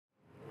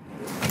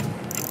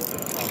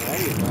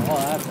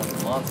Oh, that's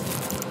a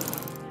monster.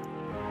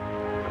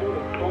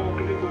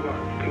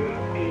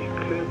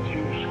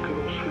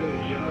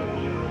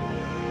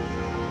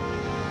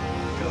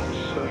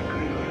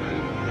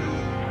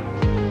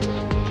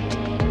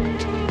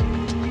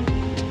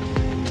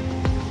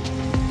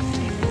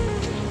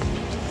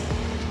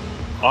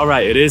 All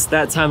right, it is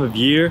that time of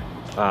year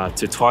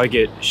to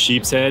target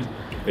sheep's head.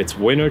 It's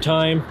winter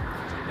time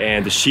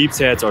and the sheep's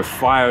heads are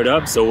fired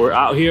up. So we're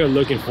out here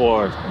looking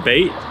for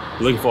bait,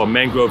 looking for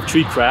mangrove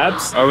tree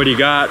crabs. Already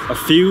got a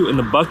few in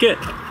the bucket.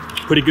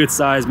 Pretty good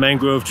sized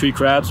mangrove tree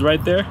crabs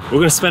right there. We're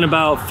gonna spend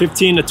about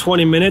 15 to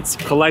 20 minutes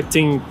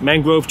collecting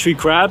mangrove tree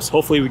crabs.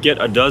 Hopefully we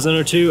get a dozen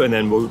or two and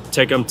then we'll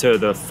take them to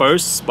the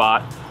first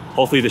spot.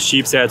 Hopefully the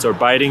sheep's heads are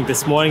biting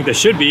this morning. They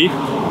should be,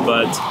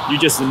 but you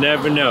just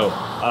never know.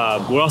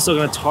 We're also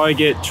gonna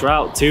target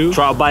trout too.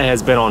 Trout bite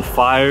has been on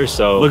fire,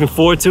 so looking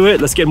forward to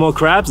it. Let's get more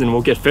crabs and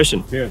we'll get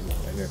fishing. Here,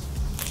 right here.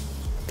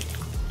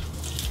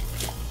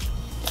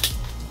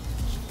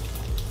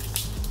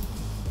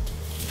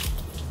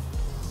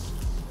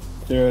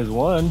 There's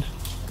one.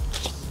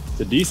 It's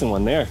a decent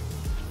one there.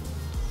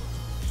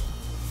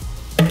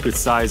 Good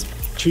sized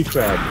tree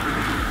crab.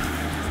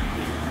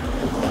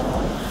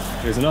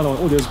 There's another one.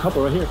 Oh, there's a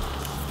couple right here.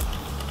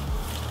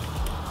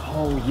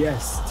 Oh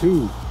yes,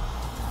 two.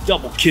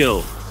 Double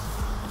kill.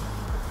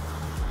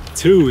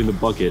 Two in the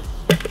bucket.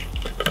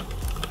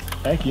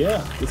 Heck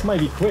yeah, this might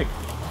be quick.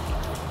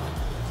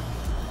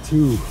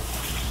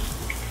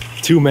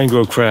 Two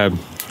mangrove crab,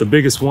 the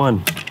biggest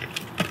one.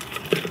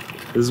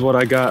 This is what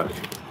I got.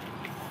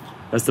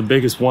 That's the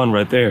biggest one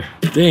right there.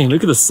 Dang,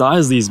 look at the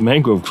size of these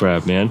mangrove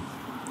crab, man.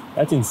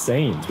 That's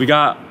insane. We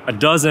got a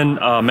dozen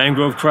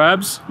mangrove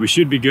crabs. We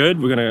should be good.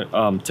 We're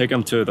gonna take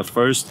them to the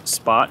first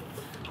spot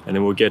and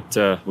then we'll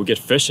get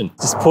fishing.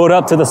 Just pulled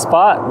up to the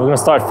spot. We're gonna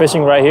start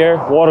fishing right here.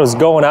 Water's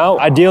going out.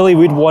 Ideally,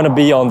 we'd wanna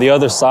be on the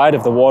other side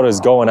if the water is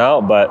going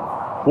out,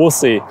 but we'll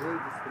see.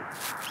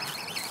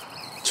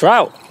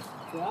 Trout.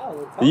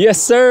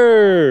 Yes,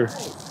 sir.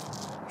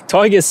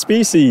 Target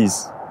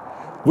species.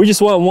 We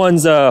just want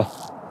ones a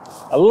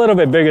little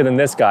bit bigger than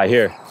this guy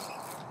here.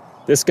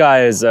 This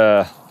guy is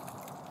a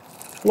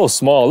little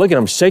small. Look at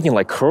him shaking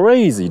like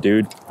crazy,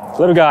 dude.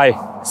 Little guy,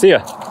 see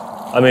ya.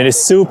 I mean,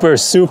 it's super,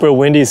 super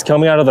windy. It's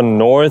coming out of the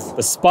north.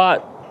 The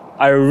spot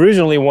I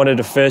originally wanted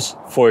to fish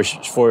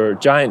for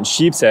giant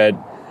sheep's head,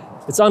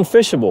 it's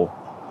unfishable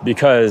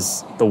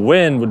because the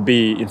wind would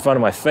be in front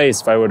of my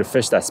face if I were to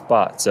fish that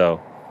spot. So,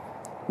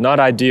 not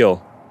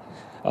ideal.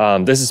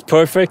 This is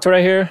perfect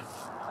right here.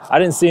 I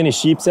didn't see any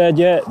sheep's head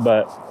yet,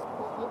 but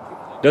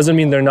doesn't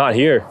mean they're not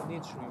here.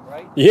 Net shrimp,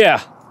 right?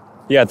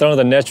 Yeah, throwing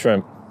the net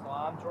shrimp. So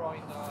I'm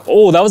drawing the...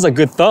 Oh, that was a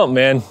good thump,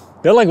 man.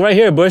 They're like right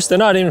here, Bush. They're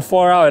not even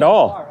far out at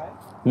all. Far,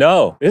 right?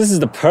 No, this is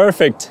the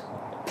perfect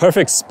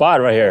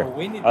spot right here.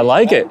 I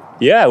like it.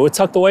 Yeah, we're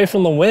tucked away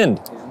from the wind.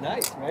 It's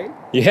nice, right?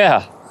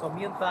 Yeah. So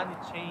me and Tani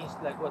changed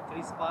like what,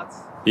 3 spots?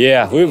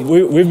 Yeah,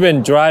 we've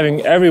been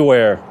driving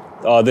everywhere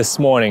this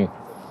morning,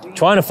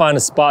 trying to find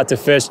a spot to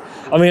fish.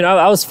 I mean,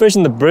 I was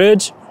fishing the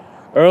bridge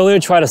earlier,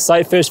 try to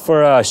sight fish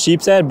for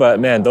sheep's head,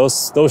 but man,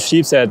 those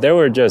sheep's head, they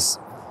were just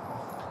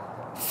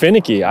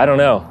finicky. I don't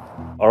know.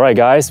 All right,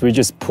 guys, we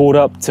just pulled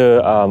up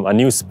to a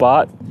new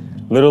spot,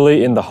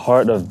 literally in the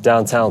heart of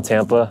downtown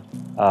Tampa.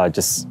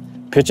 Just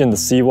pitching the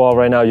seawall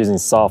right now using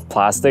soft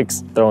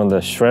plastics, throwing the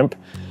shrimp.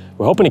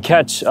 We're hoping to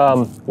catch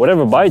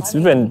whatever bites.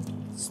 We've been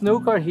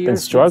snook are here, been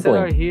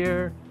struggling. are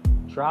here,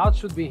 trout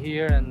should be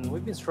here, and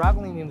we've been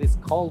struggling in this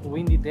cold,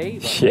 windy day.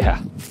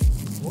 Yeah,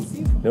 We'll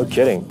see. no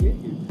kidding.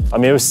 I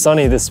mean, it was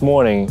sunny this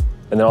morning,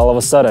 and then all of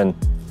a sudden,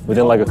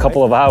 within like a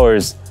couple of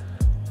hours,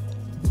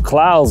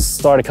 clouds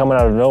started coming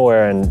out of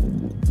nowhere,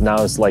 and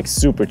now it's like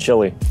super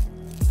chilly.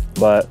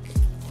 But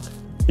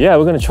yeah,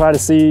 we're gonna try and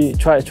see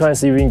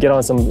if we can get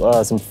on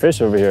some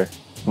fish over here.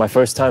 My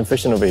first time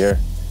fishing over here.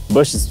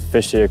 Bush has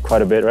fished here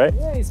quite a bit, right?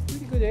 Yeah, it's a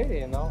pretty good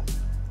area, you know.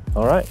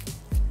 All right,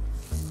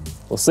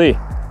 we'll see.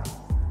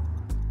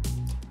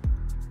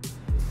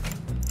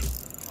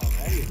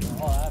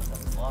 Oh,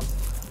 that's a monster.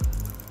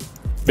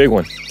 Big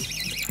one.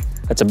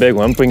 That's a big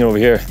one. I'm bringing it over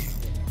here.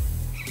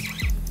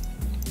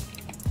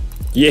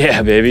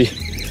 Yeah, baby.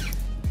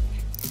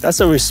 That's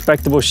a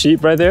respectable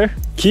sheep right there.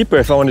 Keeper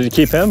if I wanted to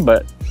keep him,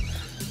 but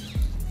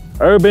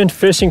urban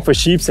fishing for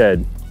sheep's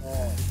head.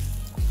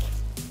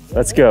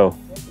 Let's go.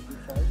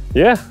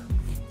 Yeah.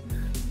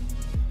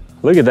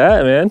 Look at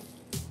that, man.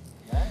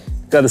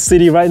 Got the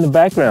city right in the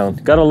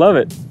background. Gotta love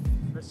it.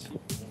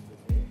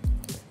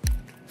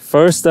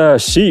 First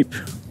sheep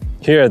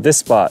here at this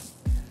spot.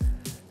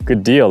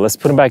 Good deal. Let's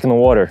put him back in the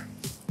water.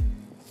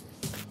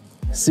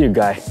 See you,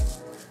 guy.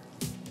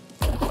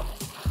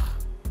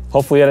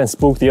 Hopefully I didn't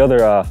spook the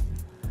other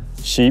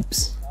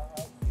sheeps.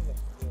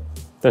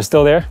 They're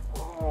still there?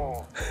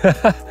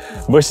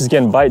 Bush is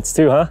getting bites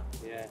too, huh?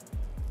 Yeah.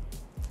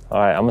 All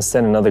right, I'm gonna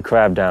send another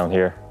crab down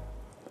here.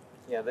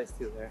 Yeah, they're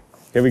still there.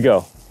 Here we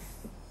go.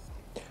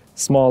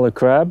 Smaller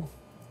crab.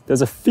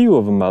 There's a few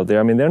of them out there.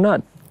 I mean, they're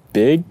not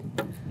big,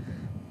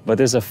 but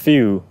there's a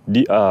few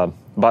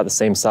about the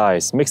same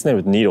size. Mixing it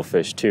with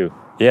needlefish too.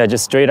 Yeah,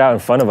 just straight out in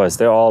front of us.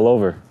 They're all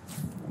over.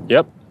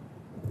 Yep.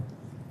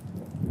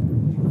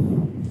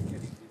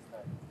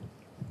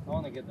 I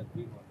want to get the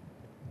big one.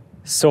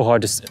 So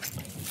hard to see.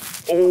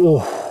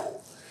 Oh.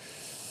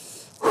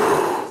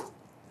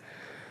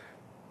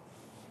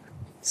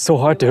 So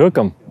hard to hook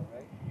them.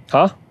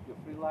 Huh? You're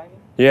free lining?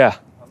 Yeah.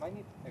 I might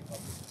need to pick up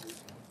this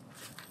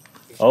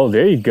fish. Oh,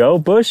 there you go,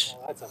 Bush.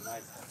 Oh, that's a nice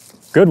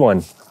one. Good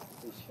one.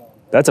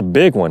 That's a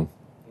big one.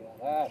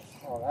 Yeah,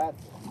 that's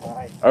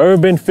nice.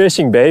 Urban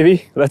fishing,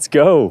 baby. Let's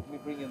go. Let me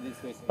bring him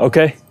this way.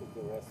 Okay.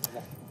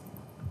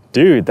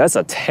 Dude, that's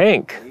a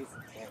tank.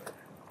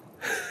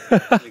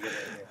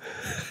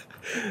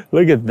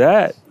 Look at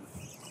that.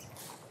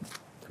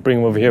 Bring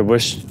him over here,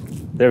 Bush.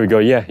 There we go.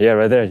 Yeah,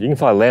 right there. You can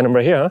probably land him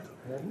right here, huh?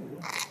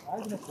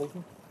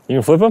 You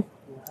can flip him?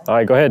 All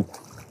right, go ahead.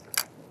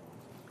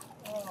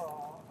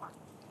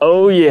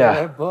 Oh,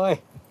 yeah. Boy.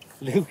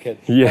 Look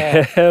at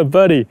that. Yeah,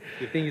 buddy.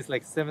 You think it's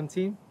like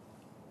 17?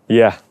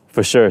 Yeah,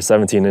 for sure.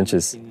 17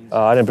 inches.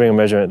 I didn't bring a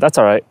measurement. That's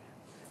all right.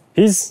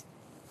 He's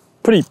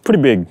pretty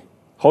big.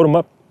 Hold him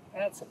up.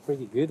 That's a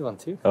pretty good one,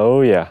 too.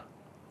 Oh, yeah.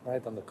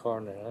 Right on the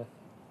corner, huh?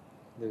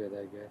 Look at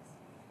that, guys.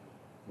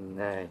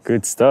 Nice.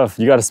 Good stuff.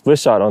 You got a split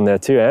shot on there,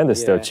 too, and they're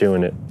still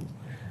chewing it.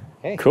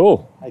 Hey,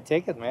 cool. I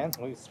take it, man.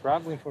 We're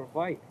struggling for a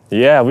bite.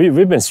 Yeah,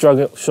 we've been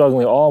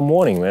struggling all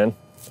morning, man.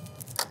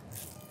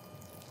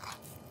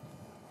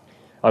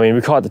 I mean,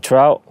 we caught the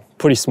trout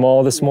pretty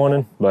small this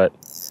morning, but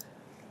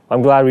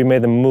I'm glad we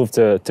made the move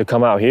to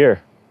come out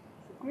here.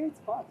 It's a great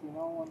spot, you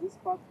know, when this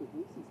spot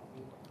produces.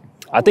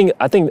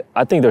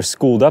 I think they're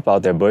schooled up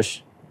out there,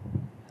 Bush.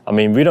 I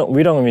mean, we don't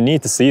even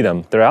need to see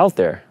them. They're out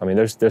there. I mean,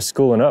 they're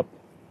schooling up.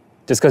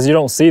 Just because you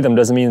don't see them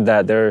doesn't mean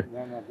that they're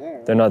not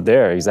there. They're not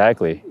there,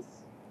 exactly.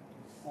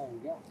 There we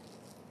go.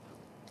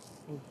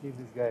 We'll give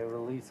this guy a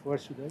release. Where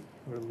should I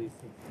release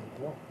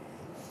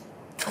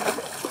him?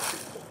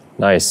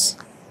 Nice.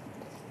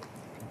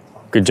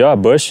 Good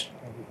job, Bush.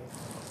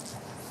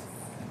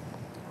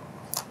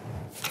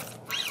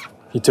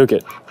 He took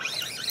it.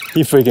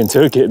 He freaking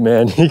took it,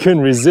 man. He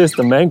couldn't resist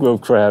the mangrove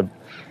crab.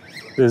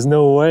 There's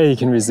no way he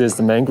can resist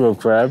the mangrove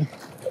crab.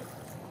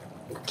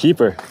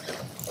 Keeper.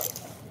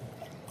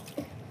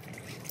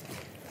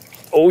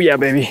 Oh yeah,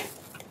 baby.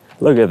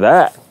 Look at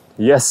that.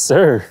 Yes,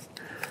 sir.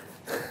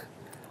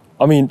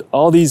 I mean,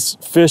 all these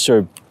fish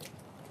are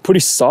pretty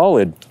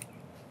solid.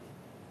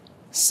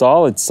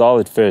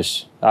 Solid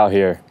fish out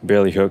here,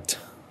 barely hooked.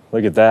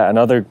 Look at that,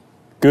 another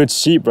good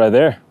sheep right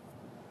there.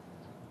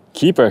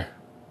 Keeper.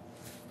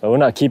 But we're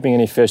not keeping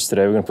any fish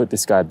today. We're gonna put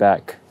this guy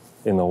back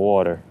in the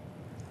water.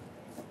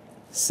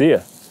 See ya.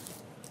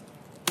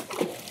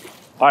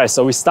 All right,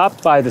 so we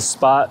stopped by the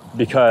spot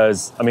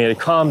because, I mean, it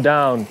calmed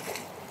down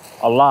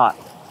a lot.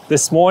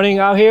 This morning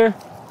out here,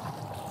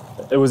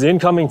 it was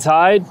incoming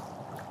tide.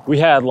 We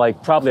had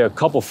like probably a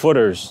couple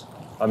footers.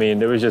 I mean,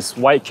 there was just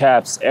white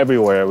caps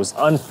everywhere. It was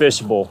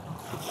unfishable.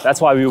 That's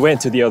why we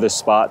went to the other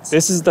spots.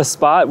 This is the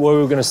spot where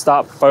we were gonna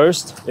stop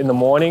first in the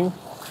morning,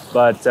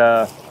 but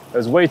it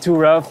was way too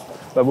rough.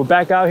 But we're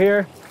back out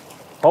here.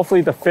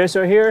 Hopefully the fish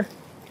are here.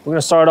 We're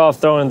gonna start off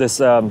throwing this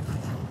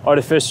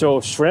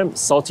artificial shrimp,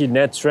 salty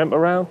Ned shrimp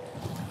around.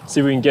 See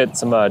if we can get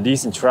some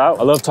decent trout.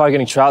 I love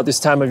targeting trout this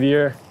time of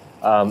year.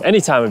 Any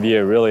time of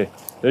year, really.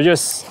 They're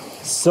just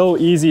so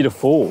easy to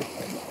fool.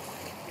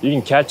 You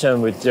can catch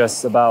them with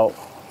just about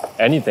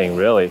anything,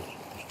 really.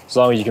 As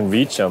long as you can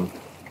reach them.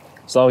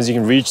 As long as you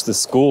can reach the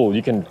school,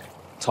 you can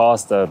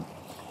toss the,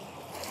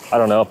 I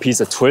don't know, a piece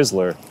of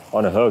Twizzler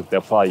on a hook.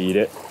 They'll probably eat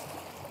it.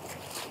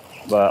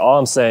 But all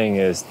I'm saying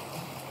is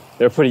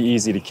they're pretty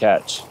easy to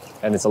catch.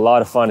 And it's a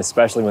lot of fun,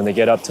 especially when they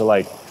get up to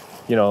like,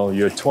 you know,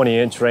 your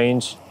 20-inch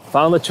range.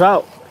 Found the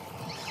trout.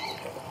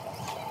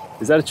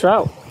 Is that a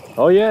trout?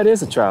 Oh yeah, it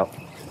is a trout.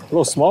 A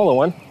little smaller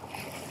one.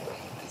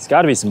 It's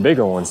gotta be some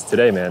bigger ones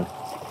today, man.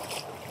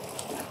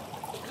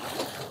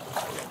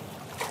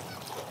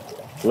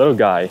 Little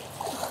guy.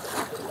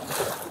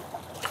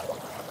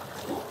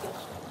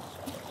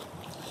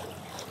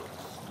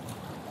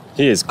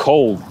 He is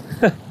cold.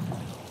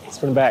 Let's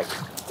put him back.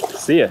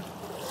 See ya.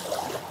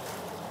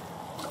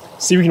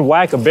 See if we can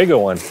whack a bigger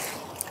one.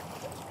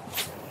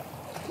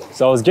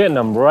 So I was getting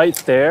them right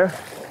there.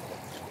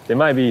 They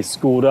might be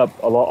schooled up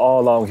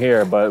all along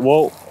here, but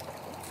we'll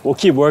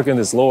keep working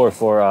this lure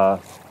for a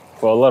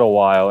little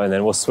while, and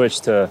then we'll switch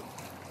to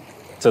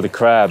the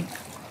crab.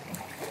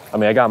 I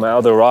mean, I got my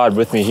other rod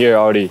with me here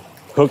already,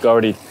 hook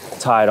already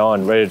tied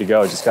on, ready to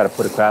go. Just got to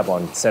put a crab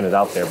on, send it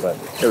out there, but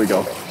here we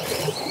go.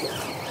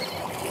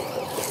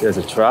 There's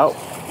a trout.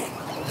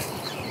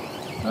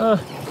 A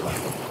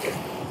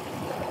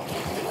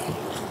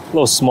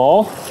little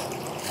small.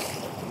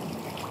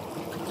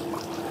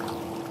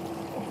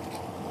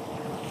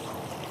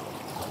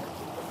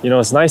 You know,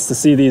 it's nice to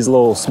see these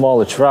little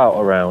smaller trout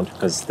around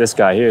because this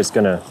guy here is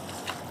gonna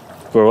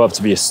grow up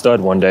to be a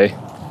stud one day.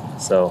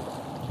 So,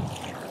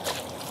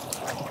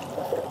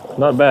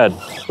 not bad.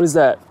 What is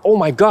that? Oh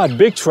my God,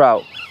 big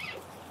trout.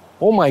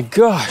 Oh my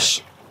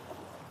gosh.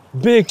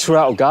 Big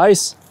trout,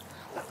 guys.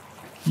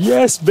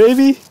 Yes,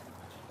 baby.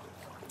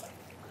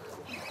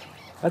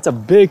 That's a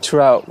big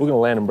trout. We're gonna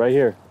land him right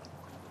here.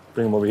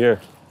 Bring him over here.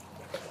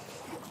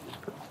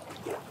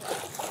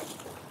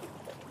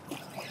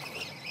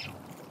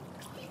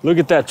 Look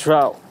at that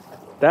trout.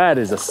 That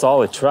is a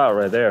solid trout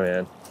right there,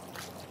 man.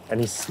 And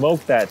he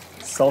smoked that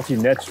salty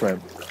net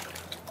shrimp.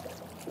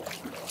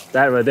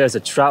 That right there is a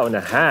trout and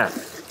a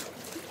half.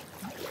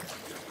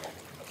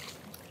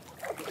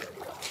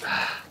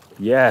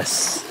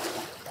 Yes.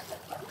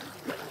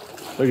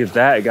 Look at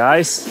that,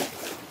 guys.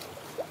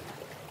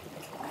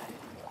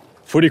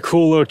 Pretty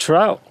cool little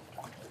trout.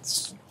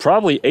 It's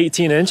probably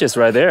 18 inches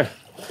right there,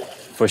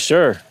 for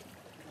sure.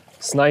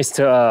 It's nice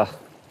to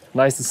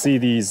see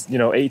these,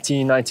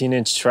 18,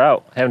 19-inch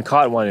trout. I haven't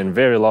caught one in a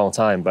very long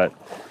time, but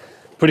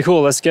pretty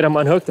cool. Let's get him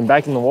unhooked and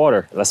back in the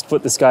water. Let's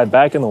put this guy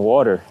back in the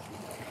water.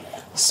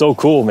 So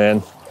cool,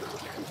 man.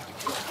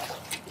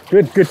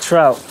 Good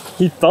trout.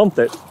 He thumped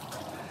it.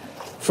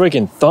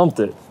 Freaking thumped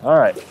it. All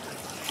right.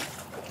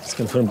 Just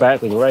gonna put him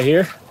back like right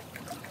here.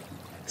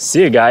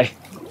 See ya, guy.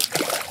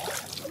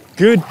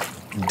 Good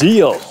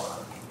deal.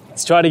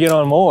 Let's try to get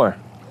on more.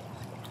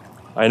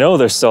 I know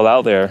they're still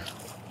out there.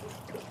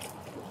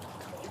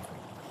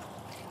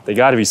 They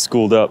gotta be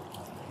schooled up.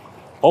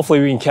 Hopefully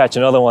we can catch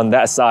another one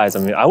that size. I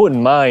mean, I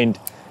wouldn't mind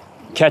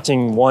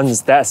catching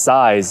ones that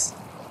size,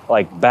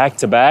 like back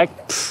to back.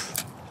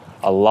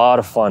 A lot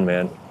of fun,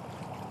 man.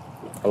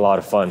 A lot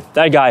of fun.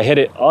 That guy hit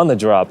it on the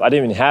drop. I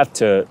didn't even have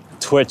to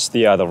twitch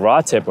the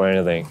rod tip or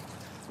anything.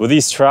 With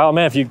these trout,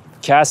 man, if you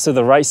cast to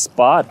the right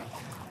spot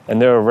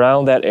and they're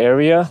around that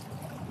area,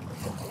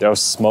 they'll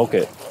smoke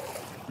it.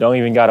 Don't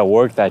even gotta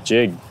work that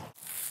jig.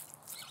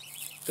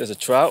 There's a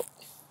trout.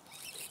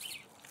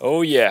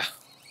 Oh yeah.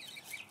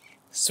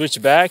 Switch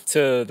back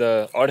to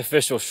the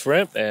artificial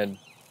shrimp and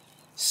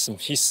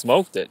he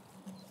smoked it.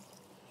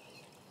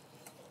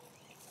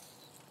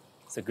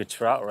 It's a good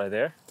trout right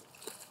there.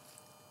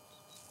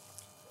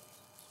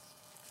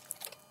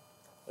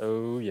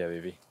 Oh yeah,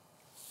 baby.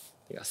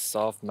 They got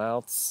soft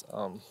mouths.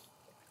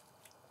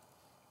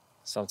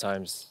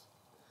 Sometimes,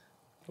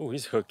 oh,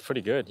 he's hooked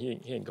pretty good. He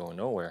ain't going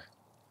nowhere.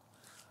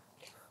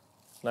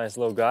 Nice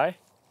little guy.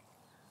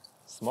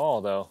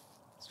 Small though.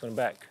 Let's put him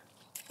back.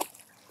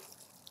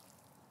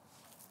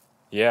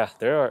 Yeah,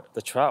 the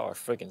trout are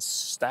freaking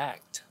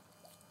stacked.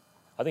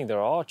 I think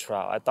they're all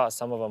trout. I thought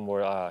some of them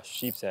were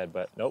sheep's head,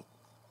 but nope.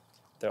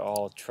 They're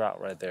all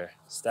trout right there,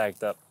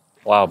 stacked up.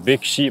 Wow,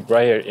 big sheep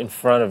right here in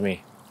front of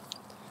me.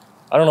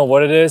 I don't know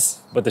what it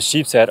is, but the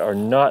sheep's head are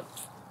not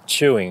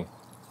chewing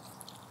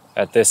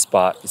at this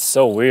spot. It's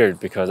so weird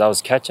because I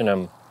was catching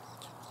them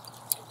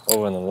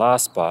over in the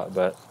last spot,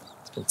 but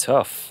it's been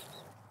tough.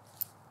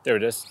 There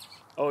it is.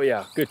 Oh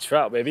yeah, good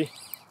trout, baby.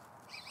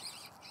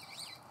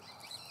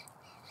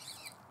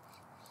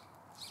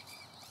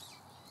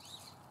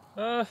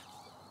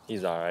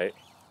 He's all right.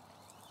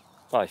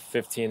 Probably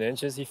 15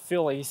 inches. He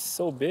feels like he's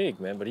so big,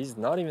 man, but he's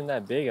not even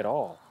that big at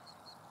all.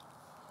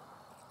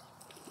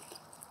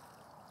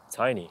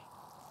 Tiny.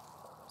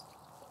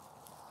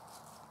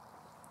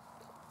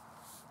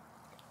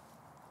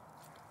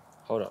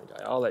 Hold on,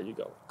 guy. I'll let you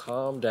go.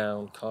 Calm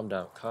down, calm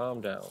down, calm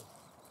down.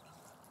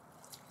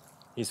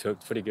 He's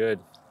hooked pretty good.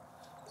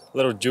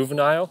 Little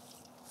juvenile.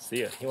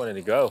 See ya. He wanted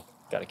to go.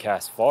 Gotta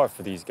cast far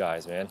for these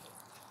guys, man. It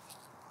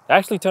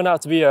actually turned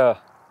out to be a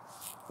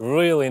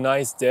really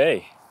nice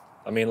day.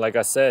 I mean, like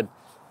I said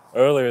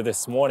earlier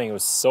this morning, it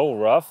was so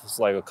rough. It's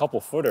like a couple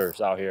footers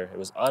out here. It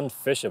was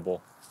unfishable.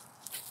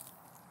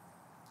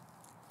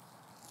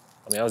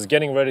 I mean, I was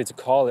getting ready to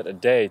call it a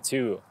day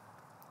too.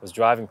 I was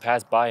driving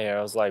past by here.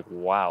 I was like,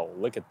 wow,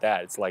 look at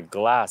that. It's like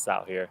glass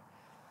out here.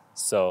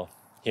 So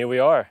here we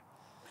are,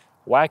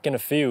 whacking a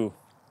few.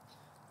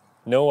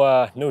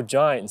 No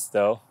giants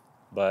though,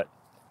 but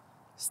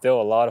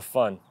still a lot of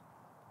fun.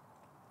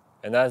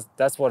 And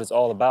that's what it's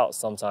all about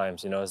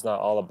sometimes, It's not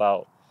all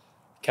about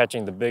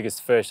catching the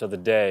biggest fish of the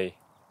day.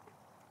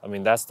 I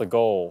mean, that's the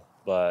goal,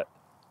 but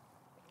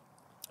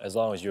as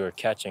long as you're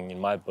catching, in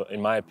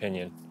my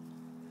opinion,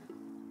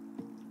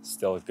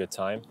 still a good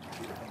time.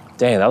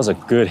 Dang, that was a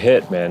good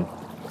hit, man.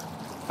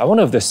 I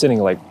wonder if they're sitting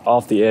like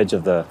off the edge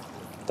of the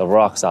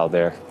rocks out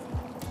there.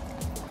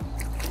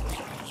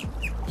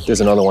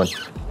 There's another one.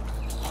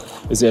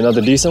 Is it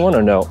another decent one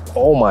or no?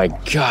 Oh my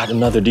God,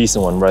 another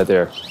decent one right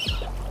there.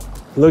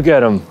 Look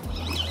at him.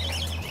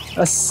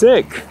 That's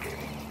sick.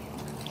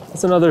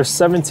 That's another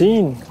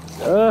 17.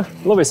 A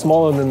little bit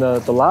smaller than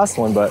the last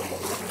one, but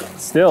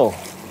still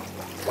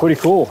pretty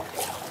cool.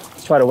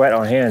 Let's try to wet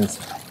our hands.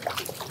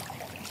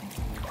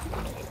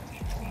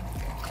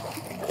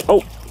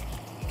 Oh,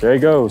 there he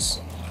goes.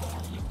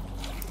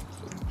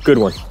 Good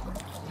one.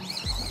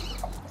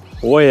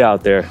 Way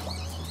out there.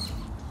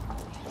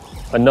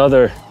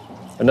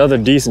 Another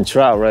decent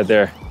trout right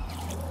there.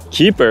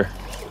 Keeper.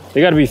 They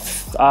gotta be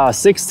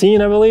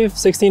 16, I believe,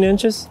 16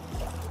 inches.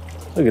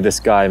 Look at this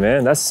guy,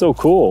 man. That's so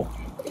cool.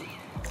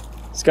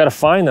 Just gotta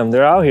find them.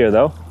 They're out here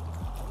though.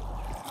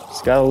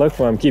 Just gotta look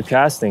for them, keep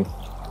casting.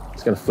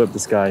 Just gonna flip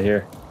this guy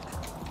here.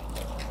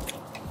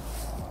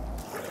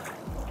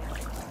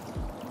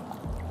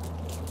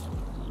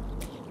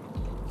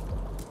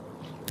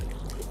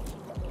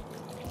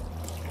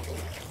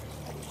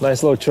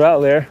 Nice little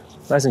trout there.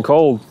 Nice and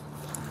cold.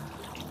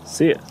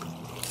 See it.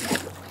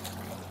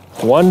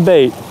 One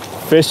bait,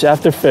 fish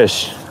after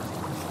fish.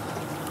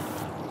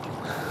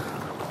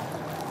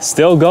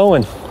 Still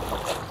going.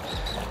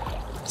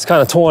 It's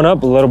kind of torn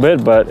up a little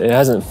bit, but it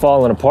hasn't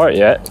fallen apart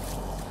yet.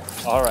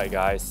 All right,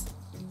 guys.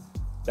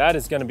 That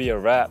is gonna be a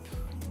wrap.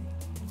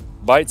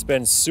 Bite's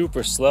been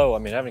super slow. I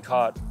mean, I haven't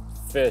caught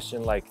fish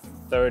in like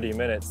 30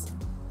 minutes.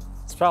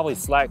 It's probably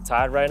slack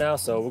tide right now,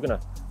 so we're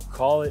gonna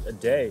call it a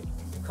day.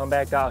 Come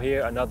back out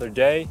here another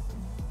day.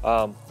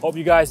 Hope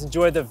you guys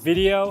enjoyed the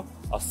video.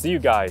 I'll see you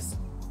guys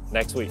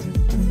next week.